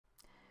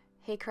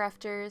Hey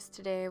crafters,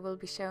 today I will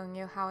be showing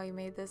you how I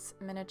made this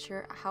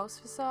miniature house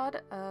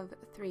facade of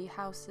 3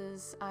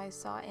 houses I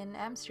saw in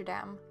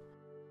Amsterdam.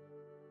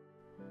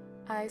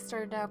 I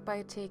started out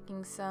by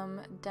taking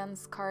some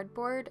dense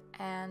cardboard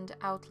and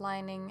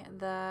outlining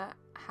the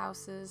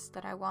houses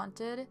that I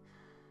wanted.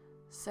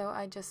 So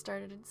I just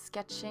started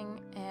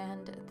sketching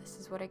and this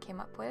is what I came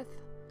up with.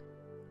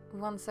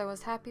 Once I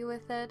was happy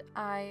with it,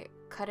 I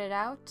cut it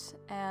out,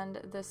 and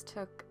this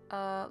took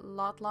a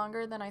lot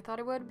longer than I thought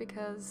it would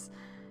because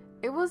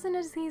it wasn't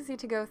as easy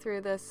to go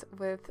through this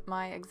with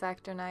my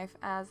X-acto knife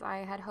as I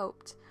had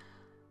hoped.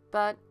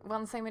 But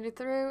once I made it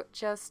through,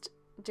 just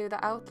do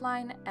the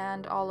outline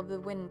and all of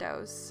the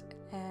windows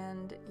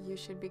and you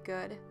should be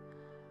good.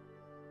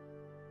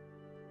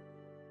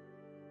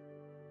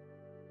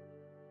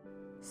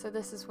 So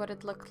this is what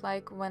it looked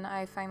like when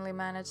I finally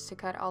managed to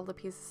cut all the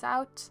pieces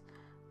out.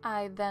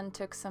 I then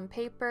took some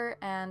paper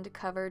and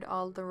covered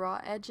all the raw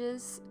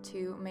edges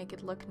to make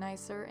it look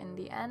nicer in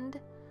the end.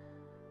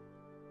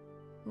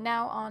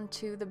 Now on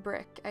to the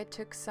brick. I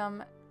took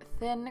some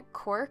thin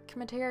cork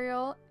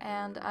material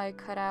and I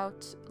cut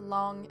out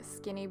long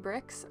skinny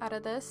bricks out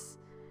of this.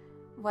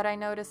 What I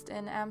noticed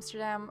in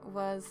Amsterdam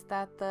was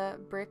that the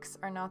bricks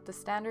are not the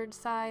standard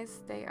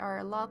size. They are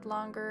a lot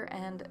longer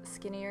and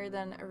skinnier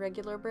than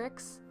regular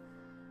bricks.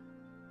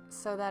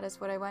 So that is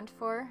what I went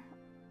for.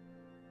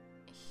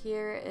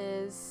 Here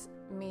is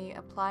me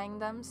applying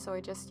them, so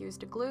I just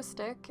used a glue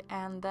stick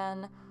and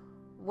then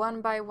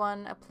one by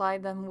one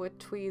applied them with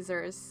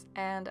tweezers,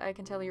 and I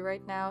can tell you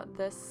right now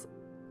this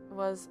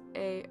was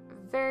a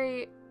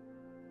very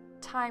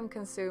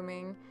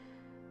time-consuming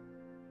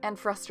and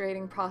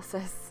frustrating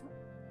process.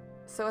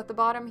 So at the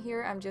bottom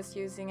here I'm just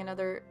using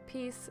another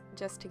piece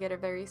just to get a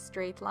very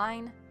straight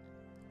line.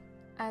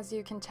 As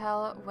you can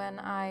tell, when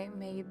I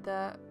made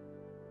the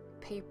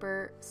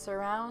paper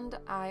surround,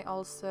 I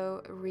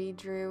also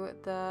redrew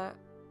the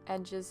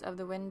edges of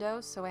the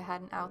window so I had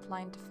an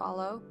outline to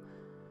follow.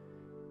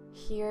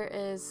 Here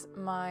is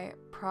my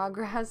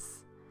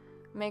progress.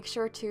 Make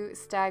sure to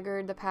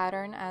stagger the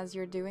pattern as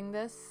you're doing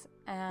this,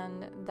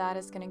 and that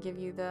is going to give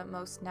you the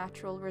most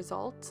natural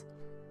result.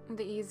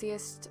 The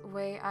easiest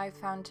way I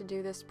found to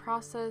do this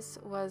process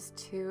was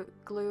to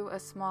glue a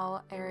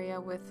small area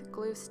with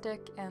glue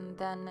stick and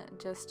then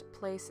just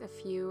place a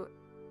few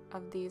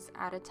of these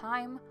at a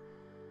time.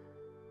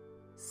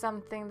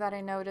 Something that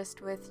I noticed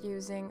with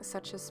using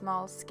such a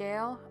small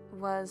scale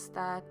was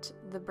that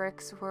the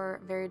bricks were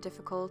very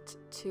difficult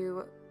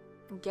to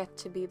get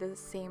to be the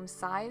same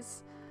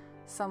size.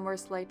 Some were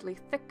slightly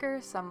thicker,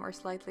 some were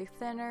slightly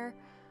thinner.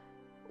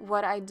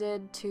 What I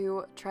did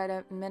to try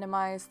to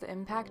minimize the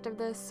impact of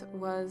this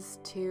was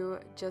to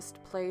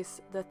just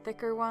place the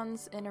thicker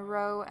ones in a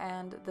row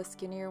and the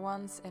skinnier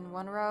ones in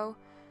one row,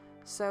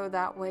 so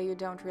that way you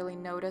don't really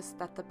notice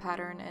that the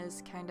pattern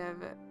is kind of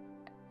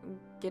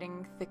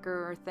getting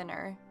thicker or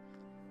thinner.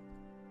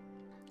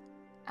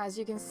 As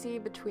you can see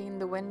between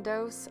the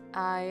windows,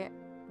 I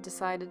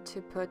decided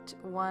to put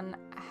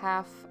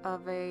 1/2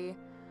 of a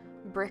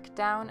brick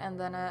down and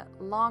then a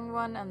long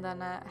one and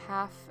then a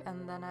half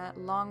and then a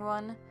long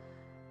one.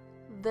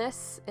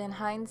 This, in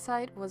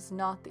hindsight, was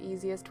not the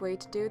easiest way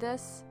to do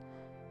this.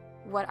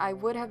 What I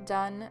would have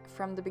done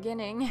from the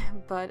beginning,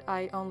 but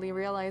I only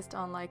realized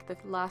on like the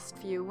last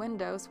few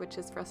windows, which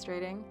is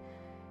frustrating,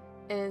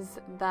 is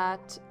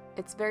that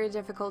it's very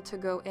difficult to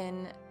go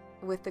in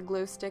with the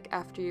glue stick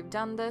after you've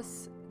done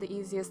this. The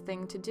easiest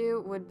thing to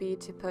do would be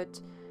to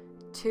put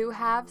 2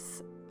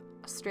 halves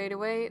straight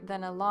away,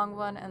 then a long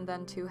one, and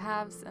then 2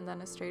 halves, and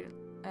then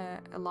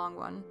a long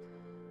one.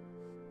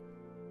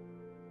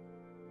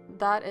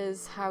 That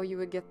is how you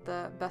would get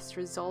the best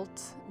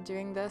result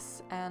doing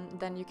this, and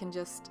then you can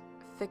just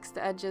fix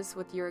the edges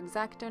with your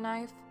X-acto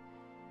knife.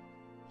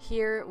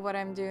 Here, what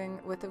I'm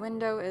doing with the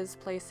window is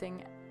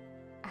placing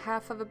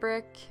 1/2 of a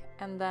brick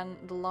and then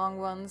the long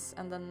ones,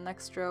 and then the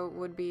next row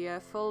would be a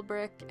full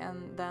brick,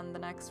 and then the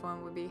next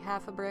one would be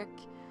 1/2 a brick.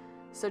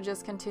 So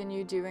just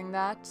continue doing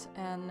that,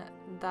 and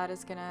that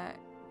is gonna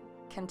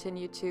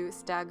continue to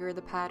stagger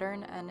the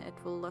pattern and it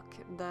will look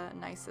the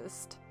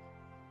nicest.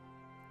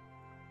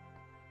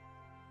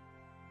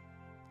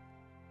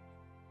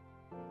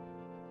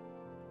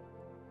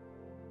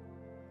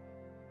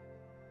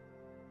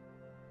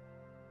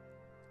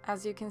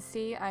 As you can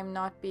see, I'm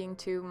not being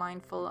too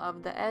mindful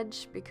of the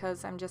edge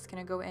because I'm just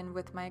going to go in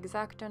with my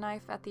X-acto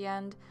knife at the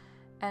end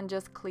and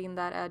just clean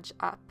that edge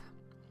up.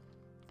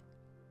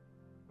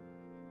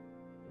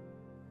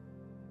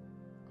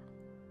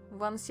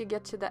 Once you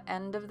get to the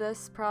end of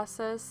this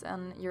process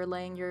and you're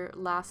laying your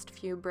last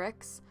few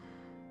bricks,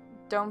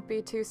 don't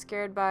be too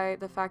scared by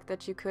the fact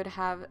that you could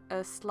have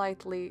a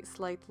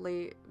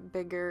slightly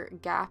bigger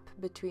gap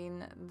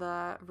between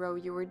the row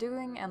you were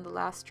doing and the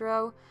last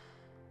row.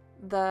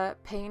 The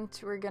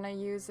paint we're gonna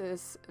use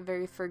is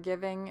very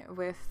forgiving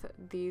with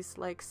these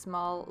like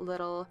small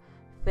little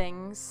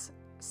things,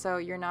 so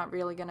you're not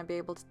really gonna be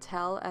able to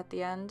tell at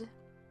the end.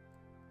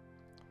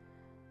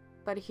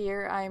 But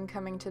here I am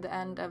coming to the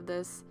end of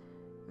this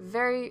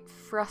very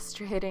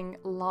frustrating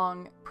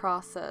long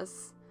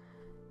process.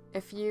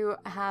 If you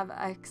have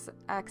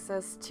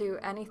access to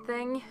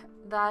anything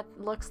that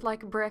looks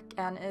like brick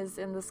and is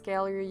in the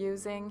scale you're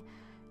using,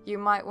 you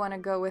might want to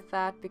go with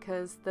that,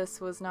 because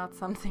this was not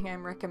something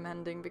I'm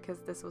recommending, because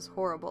this was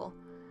horrible.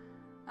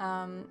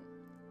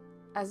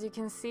 As you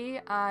can see,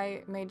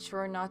 I made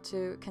sure not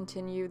to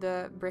continue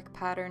the brick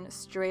pattern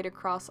straight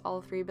across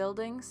all 3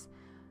 buildings.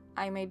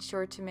 I made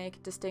sure to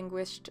make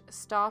distinguished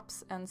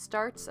stops and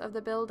starts of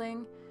the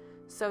building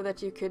so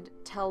that you could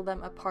tell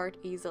them apart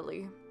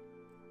easily.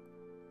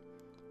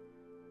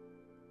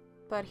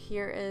 But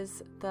here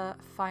is the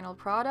final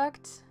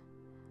product.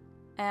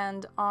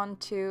 And on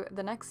to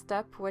the next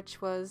step,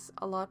 which was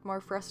a lot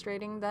more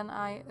frustrating than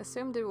I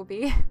assumed it would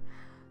be.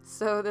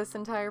 So this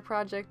entire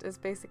project is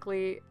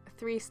basically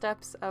 3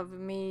 steps of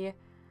me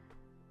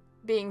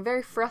being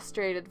very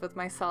frustrated with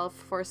myself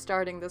for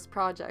starting this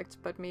project,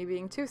 but me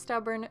being too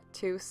stubborn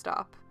to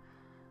stop.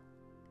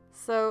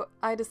 So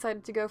I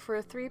decided to go for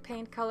 3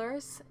 paint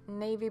colors: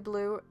 navy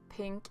blue,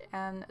 pink,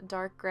 and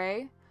dark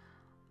gray.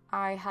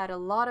 I had a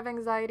lot of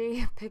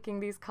anxiety picking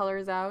these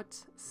colors out,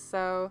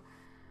 so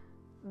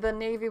the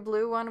navy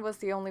blue one was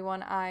the only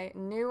one I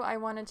knew I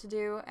wanted to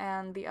do,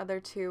 and the other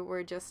 2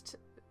 were just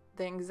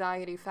the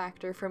anxiety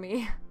factor for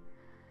me.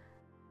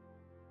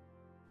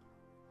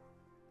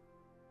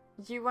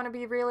 You want to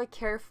be really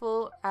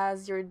careful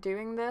as you're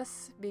doing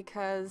this,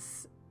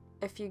 because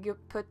if you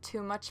put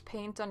too much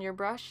paint on your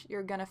brush,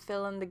 you're gonna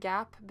fill in the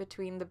gap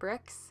between the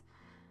bricks,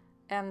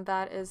 and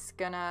that is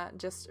gonna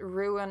just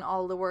ruin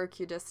all the work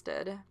you just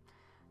did.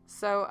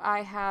 So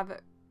I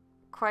have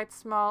quite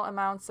small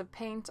amounts of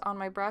paint on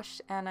my brush,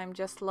 and I'm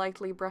just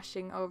lightly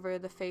brushing over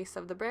the face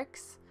of the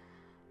bricks,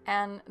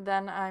 and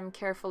then I'm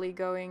carefully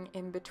going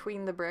in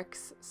between the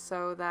bricks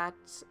so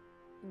that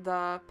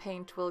the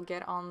paint will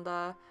get on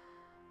the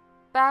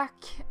back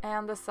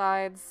and the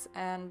sides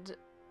and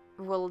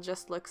will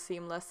just look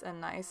seamless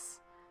and nice.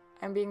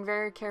 I'm being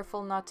very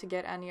careful not to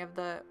get any of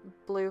the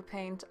blue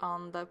paint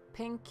on the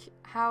pink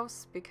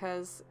house,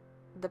 because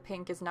the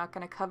pink is not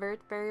going to cover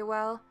it very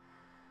well.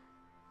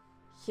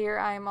 Here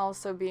I'm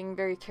also being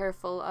very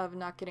careful of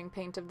not getting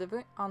paint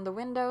on the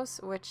windows,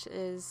 which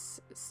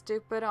is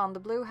stupid on the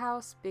blue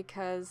house,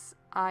 because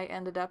I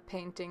ended up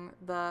painting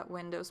the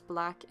windows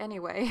black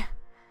anyway.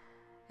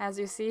 As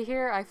you see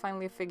here, I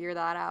finally figured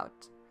that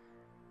out.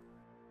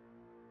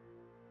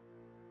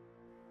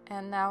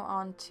 And now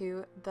on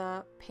to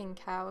the pink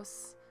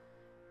house.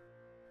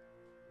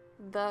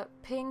 The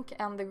pink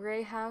and the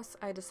gray house,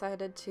 I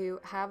decided to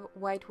have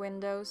white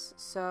windows,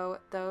 so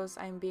those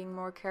I'm being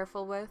more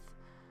careful with.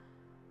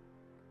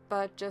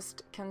 But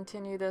just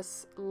continue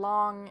this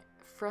long,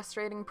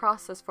 frustrating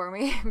process for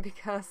me,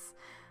 because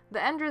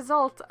the end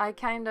result,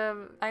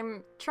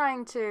 I'm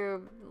trying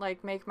to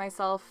like make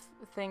myself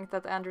think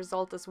that the end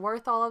result is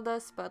worth all of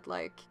this, but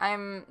like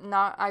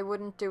I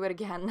wouldn't do it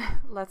again.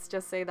 Let's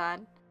just say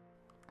that.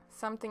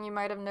 Something you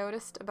might have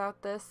noticed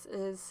about this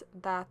is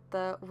that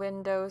the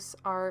windows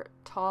are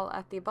tall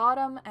at the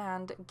bottom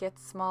and get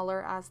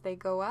smaller as they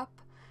go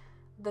up.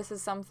 This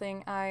is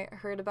something I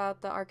heard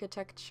about the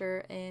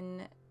architecture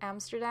in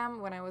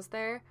Amsterdam when I was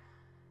there.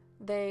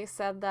 They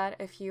said that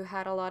if you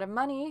had a lot of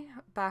money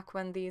back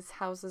when these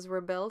houses were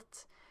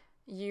built,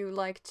 you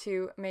like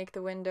to make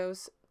the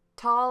windows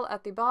tall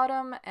at the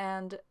bottom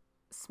and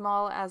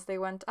small as they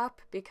went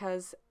up,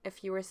 because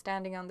if you were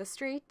standing on the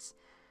street,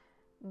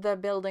 the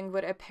building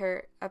would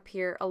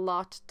appear a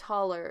lot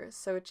taller,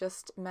 so it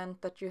just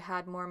meant that you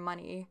had more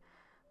money,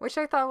 which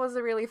I thought was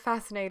a really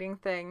fascinating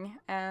thing,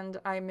 and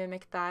I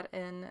mimicked that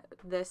in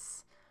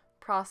this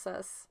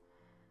process.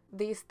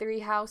 These 3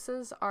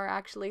 houses are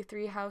actually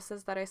 3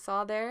 houses that I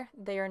saw there.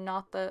 They are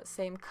not the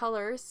same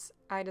colors.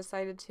 I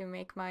decided to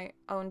make my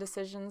own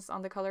decisions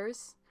on the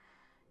colors.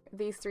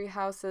 These 3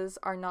 houses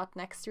are not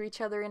next to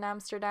each other in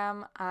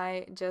Amsterdam.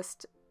 I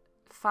just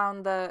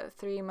found the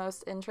 3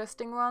 most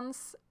interesting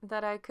ones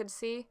that I could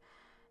see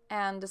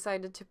and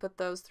decided to put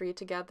those 3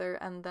 together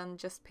and then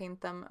just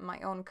paint them my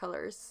own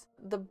colors.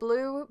 The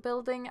blue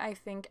building I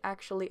think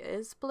actually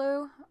is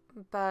blue,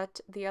 but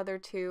the other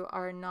 2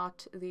 are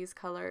not these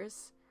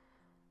colors.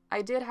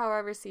 I did,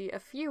 however, see a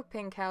few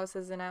pink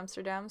houses in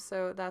Amsterdam,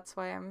 so that's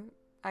why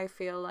I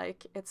feel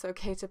like it's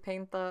okay to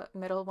paint the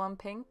middle one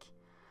pink.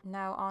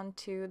 Now on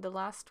to the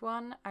last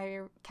one. I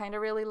kind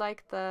of really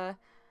like the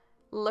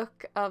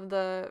look of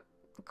the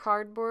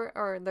cardboard,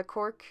 or the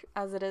cork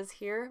as it is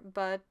here,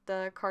 but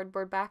the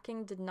cardboard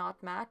backing did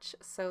not match,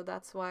 so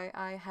that's why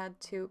I had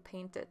to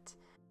paint it.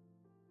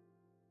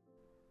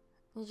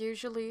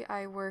 Usually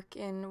I work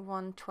in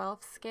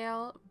 1/12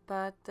 scale,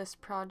 but this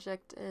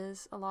project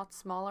is a lot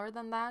smaller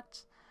than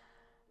that,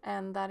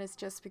 and that is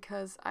just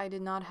because I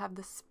did not have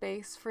the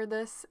space for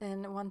this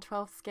in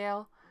 1/12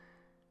 scale,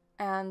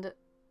 and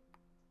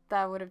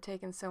that would have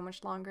taken so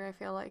much longer, I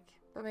feel like,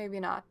 but maybe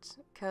not,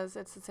 because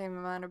it's the same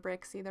amount of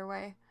bricks either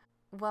way.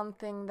 One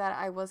thing that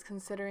I was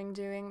considering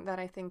doing that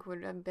I think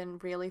would have been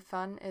really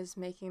fun is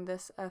making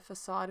this a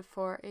facade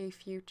for a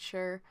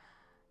future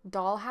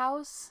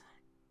dollhouse.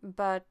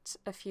 but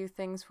a few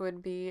things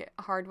would be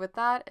hard with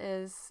that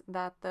is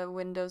that the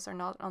windows are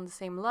not on the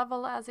same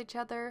level as each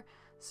other,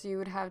 so you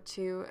would have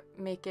to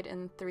make it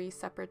in 3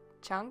 separate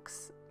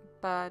chunks,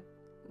 but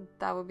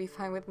that would be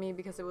fine with me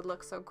because it would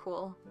look so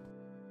cool.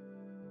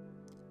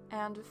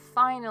 And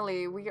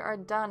finally, we are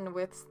done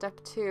with step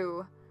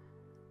 2.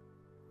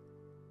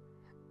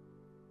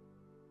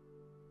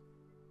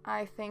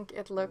 I think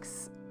it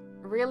looks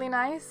really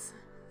nice,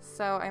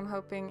 so I'm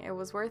hoping it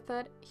was worth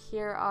it.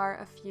 Here are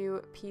a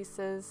few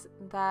pieces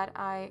that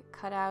I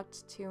cut out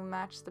to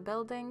match the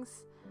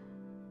buildings.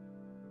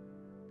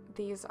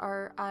 These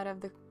are out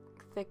of the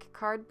thick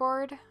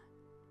cardboard,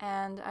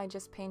 and I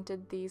just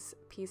painted these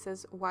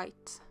pieces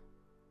white.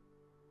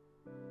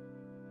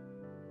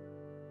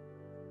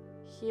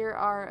 Here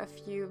are a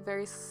few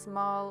very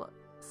small,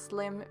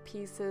 slim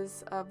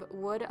pieces of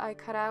wood I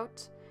cut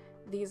out.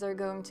 These are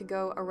going to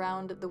go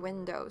around the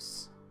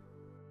windows.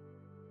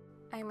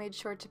 I made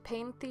sure to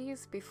paint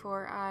these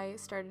before I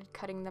started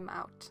cutting them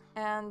out.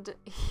 And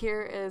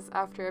here is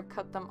after I've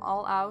cut them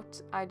all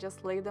out. I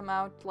just laid them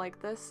out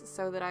like this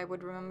so that I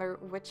would remember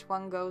which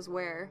one goes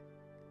where.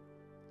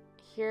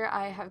 Here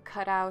I have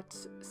cut out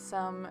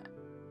some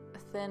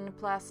thin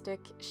plastic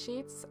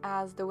sheets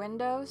as the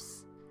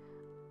windows.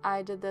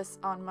 I did this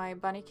on my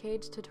bunny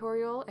cage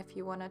tutorial if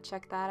you want to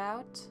check that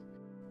out.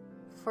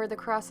 For the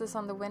crosses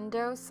on the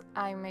windows,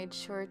 I made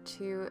sure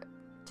to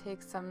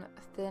take some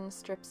thin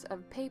strips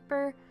of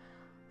paper.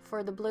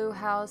 For the blue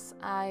house,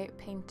 I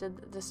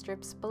painted the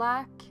strips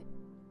black,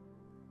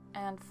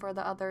 and for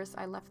the others,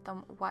 I left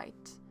them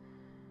white.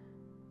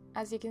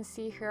 As you can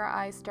see here,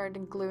 I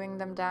started gluing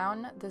them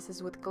down. This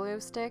is with glue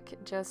stick.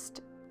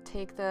 Just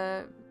take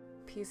the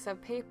piece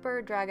of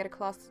paper, drag it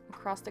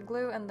across the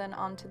glue, and then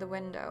onto the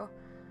window.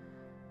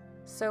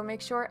 So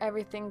make sure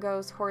everything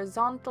goes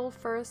horizontal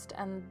first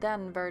and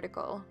then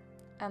vertical,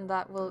 and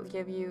that will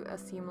give you a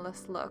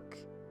seamless look.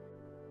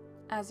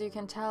 As you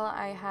can tell,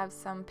 I have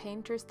some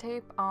painter's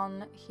tape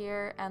on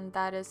here, and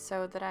that is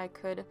so that I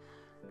could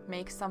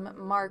make some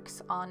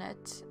marks on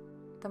it.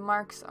 The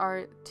marks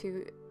are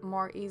to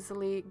more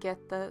easily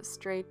get the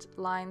straight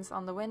lines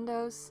on the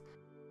windows,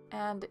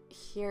 and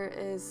here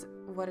is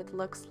what it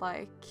looks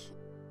like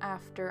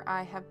after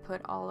I have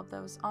put all of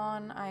those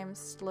on. I am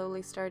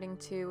slowly starting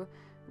to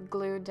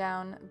glue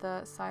down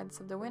the sides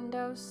of the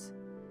windows,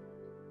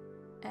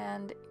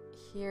 and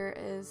here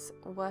is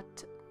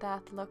what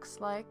that looks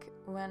like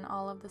when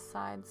all of the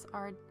sides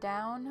are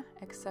down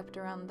except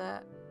around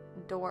the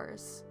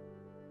doors.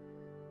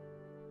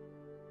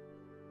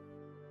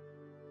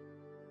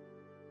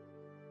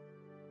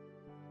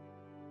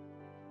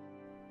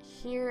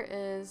 Here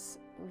is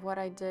what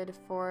I did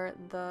for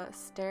the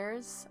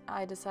stairs.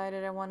 I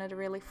decided I wanted a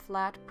really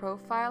flat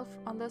profile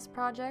on this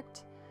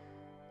project.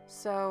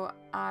 So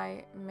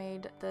I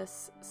made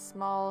this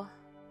small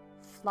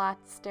flat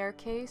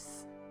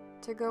staircase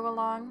to go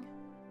along,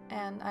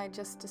 and I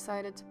just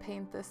decided to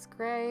paint this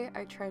gray.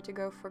 I tried to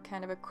go for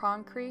kind of a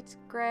concrete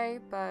gray,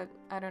 but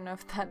I don't know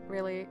if that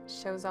really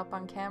shows up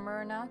on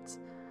camera or not.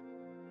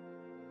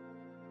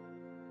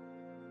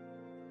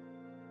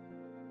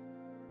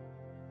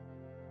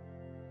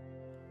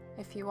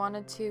 If you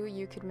wanted to,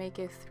 you could make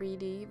a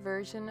 3D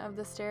version of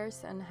the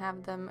stairs and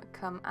have them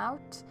come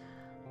out.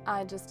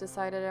 I just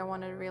decided I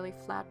wanted a really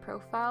flat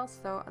profile,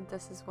 so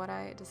this is what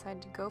I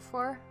decided to go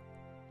for.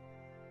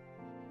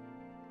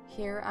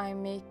 Here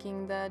I'm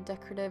making the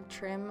decorative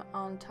trim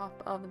on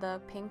top of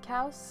the pink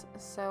house.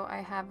 So I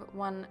have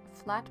one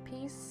flat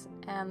piece,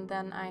 and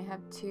then I have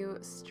 2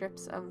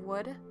 strips of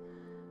wood.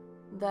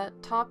 The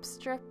top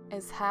strip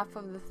is half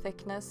of the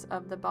thickness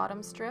of the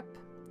bottom strip,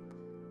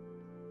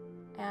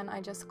 and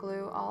I just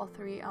glue all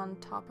 3 on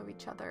top of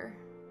each other.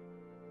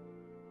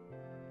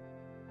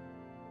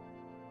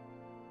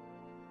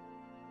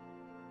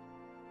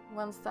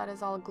 Once that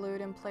is all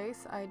glued in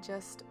place, I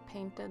just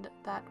painted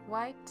that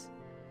white.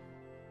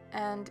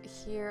 And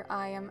here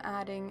I am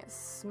adding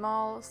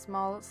small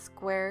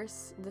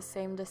squares the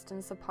same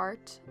distance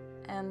apart.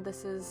 And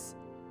this is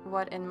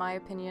what, in my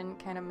opinion,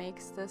 kind of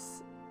makes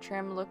this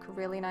trim look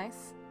really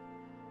nice.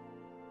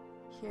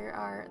 Here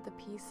are the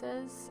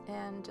pieces,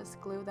 and just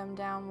glue them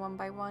down one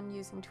by one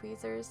using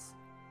tweezers.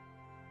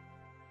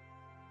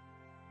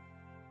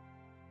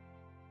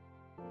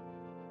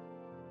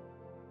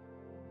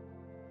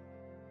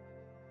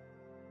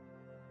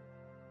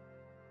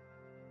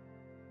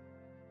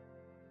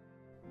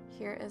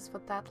 Here is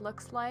what that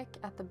looks like.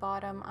 At the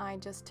bottom, I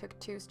just took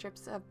 2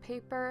 strips of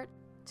paper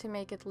to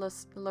make it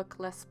look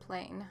less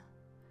plain.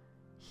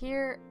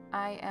 Here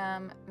I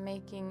am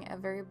making a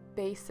very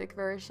basic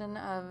version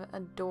of a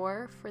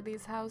door for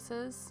these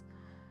houses.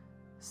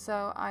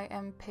 So I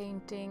am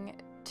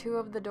painting 2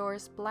 of the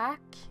doors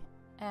black,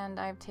 and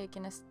I've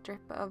taken a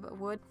strip of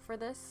wood for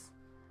this.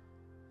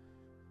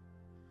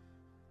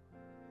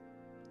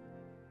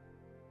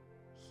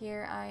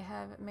 Here I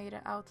have made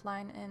an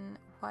outline in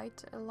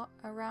white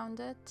around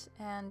it,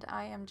 and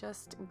I am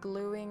just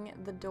gluing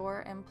the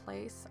door in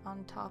place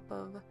on top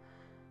of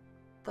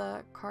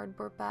the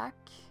cardboard back.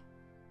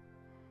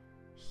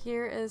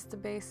 Here is the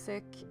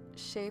basic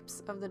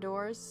shapes of the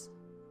doors.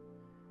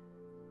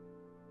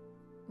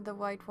 The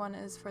white one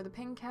is for the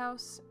pink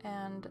house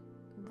and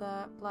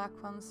the black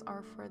ones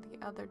are for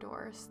the other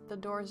doors. The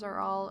doors are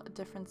all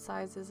different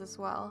sizes as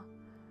well.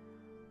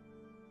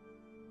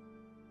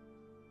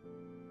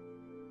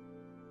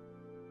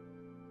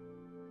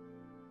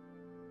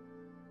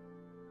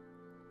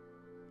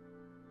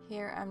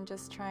 Here I'm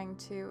just trying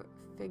to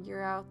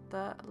figure out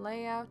the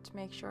layout,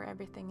 make sure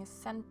everything is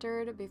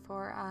centered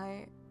before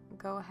I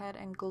go ahead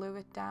and glue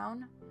it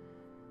down.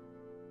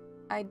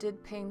 I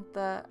did paint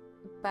the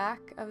back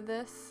of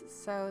this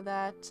so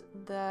that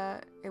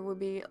it would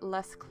be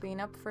less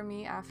cleanup for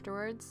me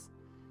afterwards.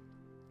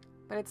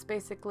 But it's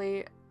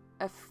basically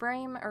a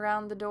frame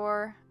around the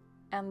door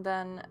and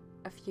then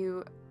a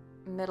few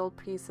middle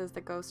pieces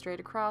that go straight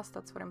across.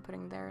 That's what I'm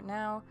putting there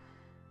now.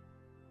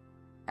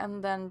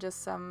 And then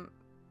just some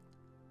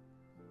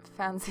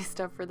fancy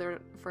stuff for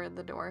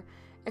the door.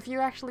 If you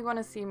actually want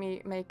to see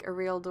me make a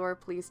real door,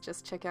 please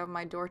just check out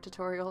my door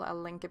tutorial. I'll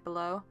link it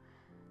below.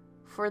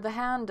 For the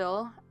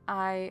handle,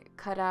 I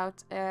cut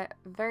out a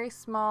very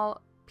small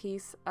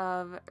piece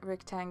of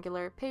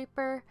rectangular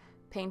paper,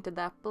 painted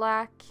that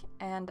black,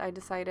 and I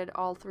decided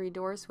all 3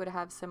 doors would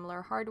have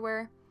similar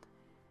hardware.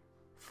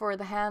 For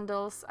the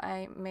handles,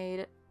 I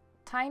made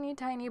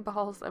tiny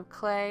balls of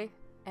clay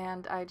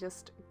and I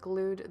just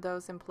glued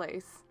those in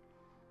place.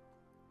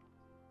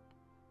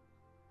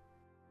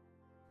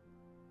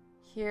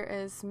 Here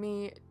is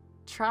me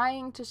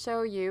trying to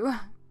show you,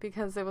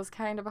 because it was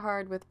kind of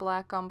hard with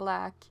black on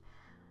black,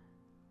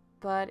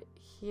 but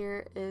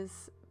here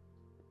is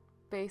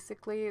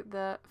basically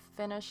the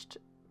finished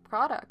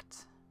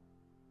product.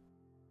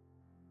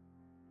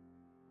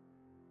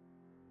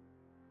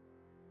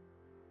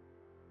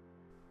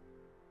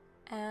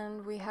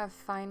 And we have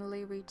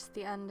finally reached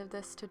the end of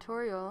this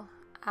tutorial.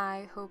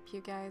 I hope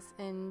you guys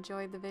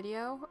enjoyed the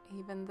video,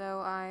 even though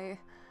I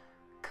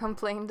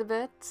complained a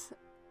bit.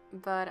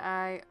 But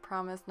I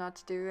promise not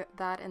to do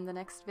that in the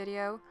next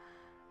video.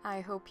 I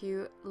hope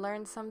you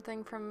learned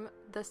something from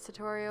this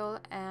tutorial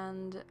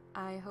and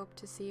I hope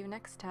to see you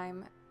next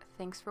time.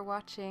 Thanks for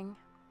watching.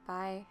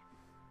 Bye.